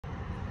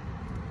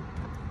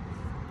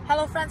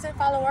Hello friends and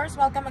followers,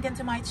 welcome again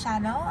to my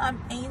channel.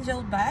 I'm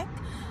Angel Beck.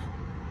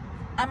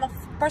 I'm a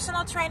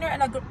personal trainer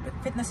and a group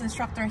fitness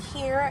instructor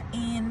here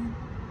in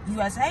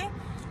USA.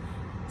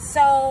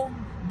 So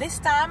this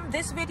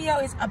video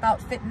is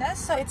about fitness,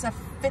 so it's a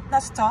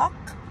fitness talk,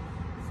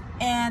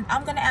 and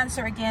I'm gonna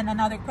answer again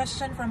another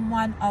question from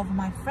one of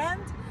my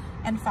friend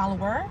and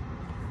follower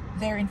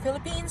there in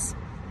Philippines.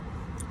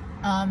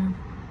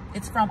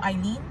 It's from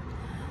Aileen.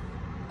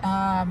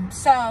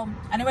 So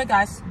anyway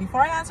guys,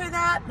 before I answer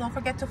that, don't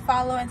forget to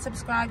follow and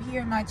subscribe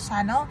here in my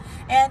channel,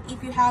 and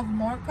if you have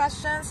more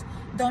questions,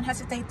 don't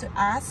hesitate to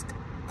ask,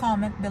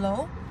 comment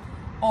below,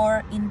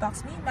 or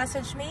inbox me,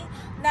 message me.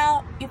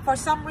 Now if for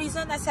some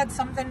reason I said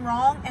something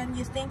wrong and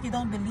you think you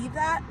don't believe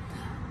that,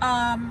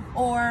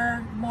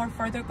 or more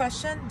further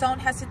question, don't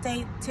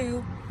hesitate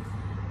to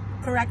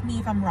correct me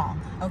if I'm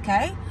wrong,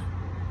 okay?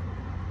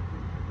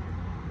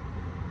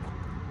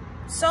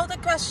 So the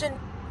question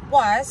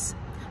was,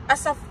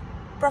 as a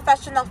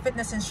professional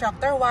fitness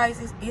instructor, why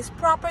is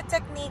proper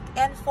technique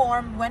and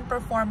form when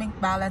performing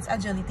balance,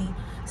 agility,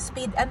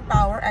 speed, and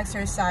power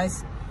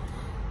exercise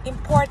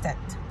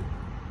important?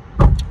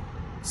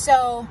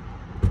 So,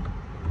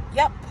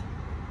 yep.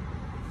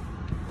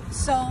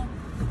 So,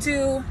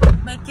 to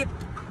make it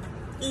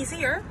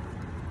easier,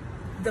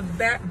 the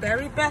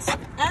very best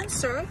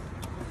answer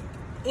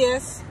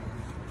is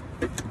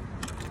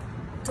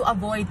to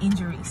avoid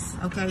injuries.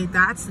 Okay,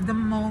 that's the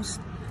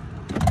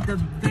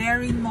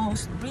very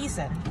most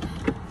reason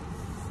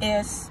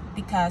is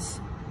because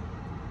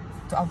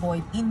to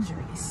avoid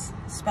injuries,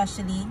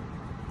 especially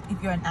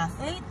if you're an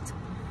athlete,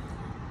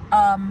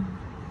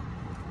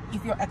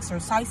 if you're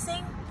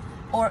exercising,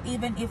 or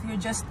even if you're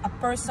just a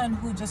person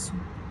who just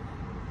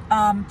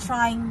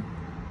trying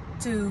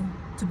to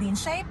be in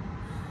shape.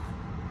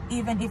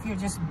 Even if you're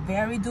just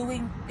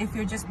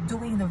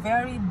doing the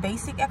very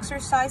basic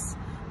exercise,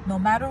 no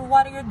matter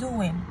what you're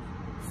doing,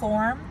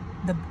 form,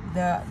 the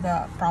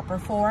proper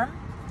form,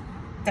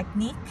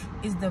 technique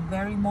is the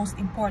very most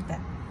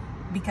important,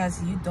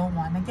 because you don't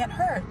want to get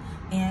hurt.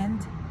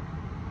 And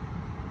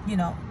you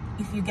know,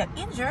 if you get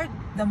injured,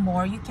 the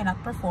more you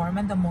cannot perform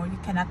and the more you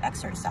cannot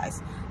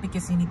exercise,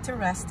 because you need to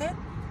rest it,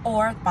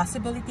 or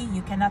possibility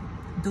you cannot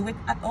do it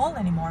at all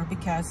anymore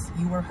because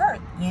you were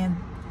hurt, and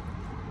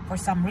for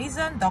some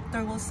reason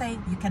doctor will say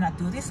you cannot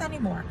do this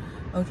anymore.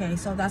 Okay,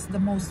 so that's the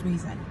most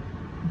reason.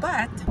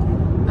 But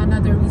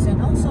another reason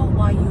also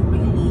why you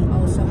really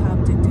also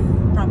have to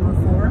do proper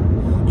form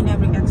in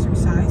every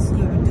exercise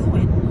you're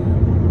doing,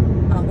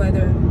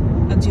 whether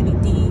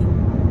agility,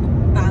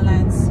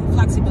 balance,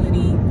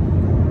 flexibility,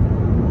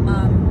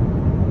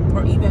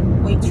 or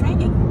even weight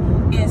training,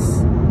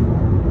 is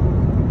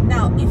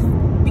now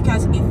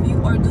because if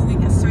you are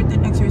doing a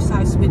certain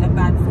exercise with a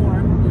bad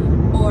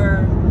form,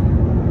 or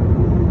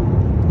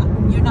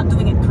you're not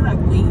doing it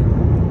correctly,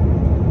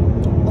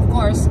 of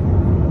course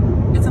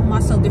it's a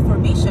muscle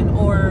deformation,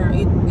 or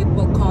it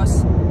will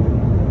cause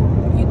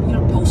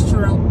your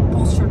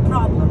posture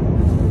problem.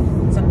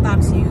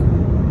 Sometimes you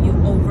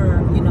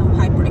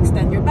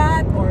hyperextend your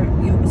back, or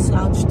you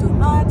slouch too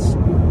much,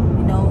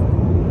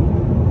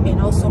 and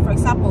also, for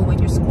example, when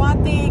you're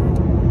squatting,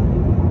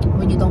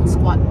 when you don't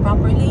squat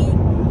properly,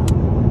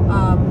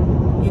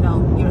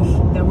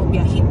 there will be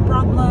a hip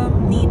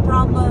problem, knee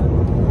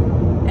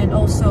problem, and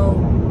also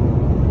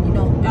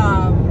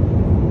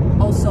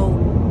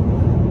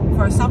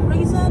for some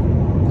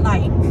reason,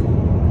 like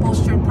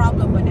posture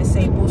problem. When I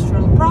say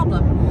postural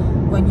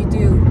problem, when you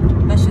do,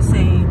 let's just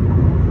say,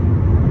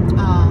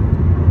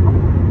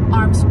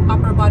 arms,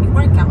 upper body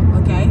workout,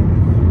 okay?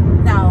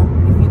 Now,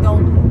 if you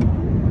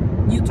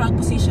don't neutral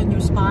position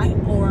your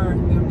spine or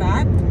your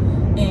back,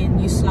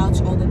 and you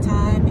slouch all the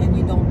time, and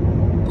you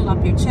don't pull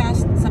up your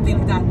chest, something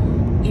like that,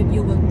 if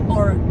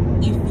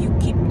you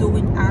keep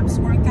doing abs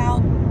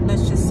workout,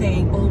 let's just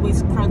say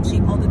always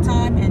crunching all the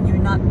time, and you're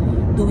not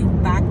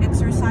doing back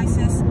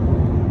exercises,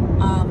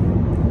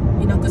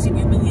 because you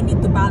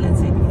need to balance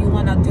it. If you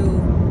want to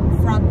do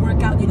front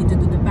workout, you need to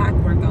do the back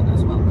workout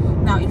as well.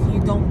 Now if you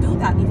don't do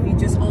that, if you're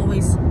just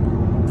always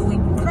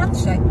doing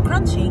crunching,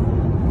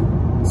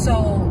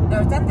 so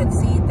there's a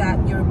tendency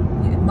that your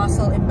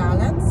muscle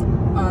imbalance,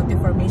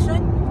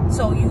 deformation,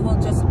 so you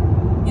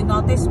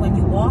notice when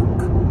you walk,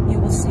 you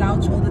will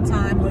slouch all the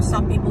time. Or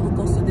some people who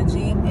goes to the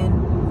gym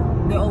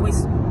and they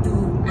always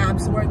do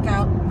abs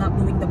workout, not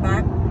doing the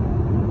back.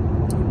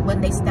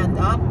 When they stand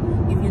up,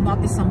 if you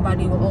notice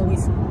somebody will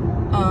always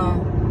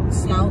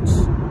slouch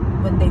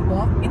when they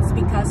walk, it's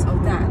because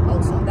of that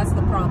also. That's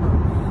the problem.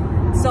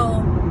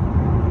 So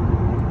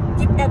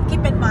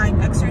keep in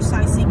mind,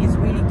 exercising is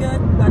really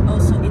good, but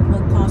also it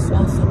will cause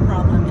also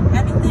problem in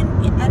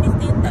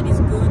anything that is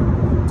good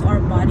to our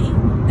body.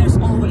 There's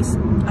always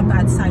a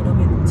bad side of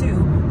it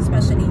too,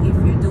 especially if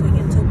you're doing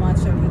it too much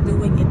or you're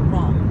doing it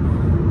wrong.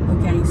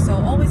 Okay, so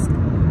always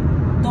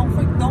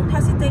don't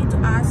hesitate to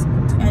ask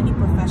to any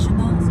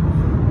professionals,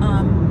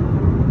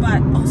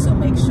 but also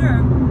make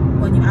sure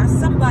when you ask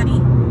somebody,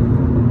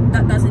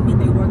 that doesn't mean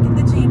they work in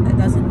the gym, that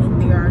doesn't mean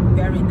they are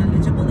very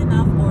knowledgeable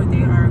enough, or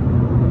they are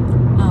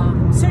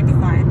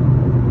certified.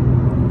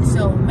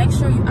 make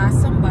sure you ask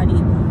somebody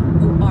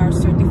who are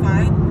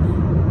certified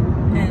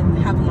and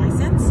have a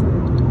license,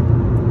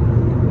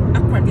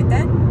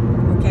 accredited,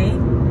 okay?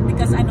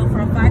 Because I know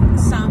for a fact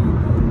some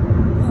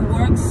who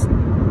works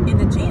in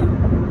the gym,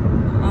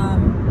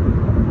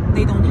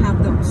 they don't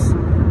have those.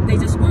 They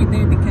just work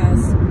there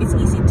because it's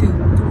easy to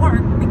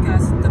work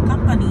because the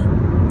company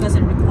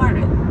doesn't require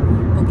it.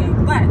 Okay,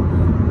 but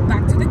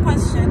back to the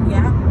question,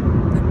 yeah,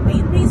 the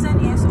main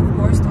reason is of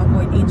course to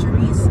avoid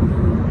injuries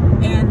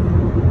and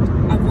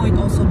avoid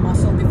also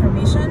muscle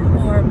deformation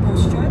or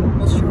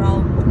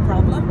postural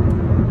problem.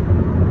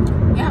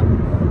 Yeah,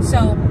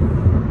 so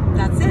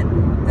that's it.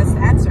 That's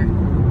the answer.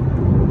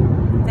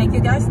 Thank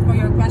you guys for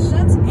your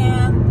questions,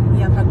 and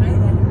you have a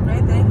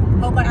great day.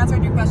 Hope I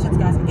answered your questions,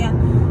 guys. Again,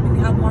 if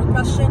you have more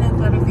questions and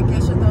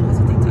clarification, don't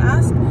hesitate to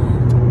ask.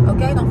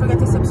 Okay, don't forget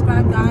to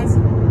subscribe, guys.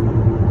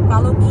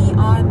 Follow me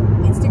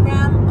on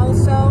Instagram,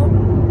 also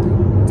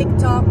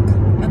TikTok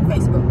and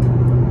Facebook.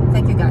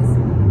 Thank you, guys.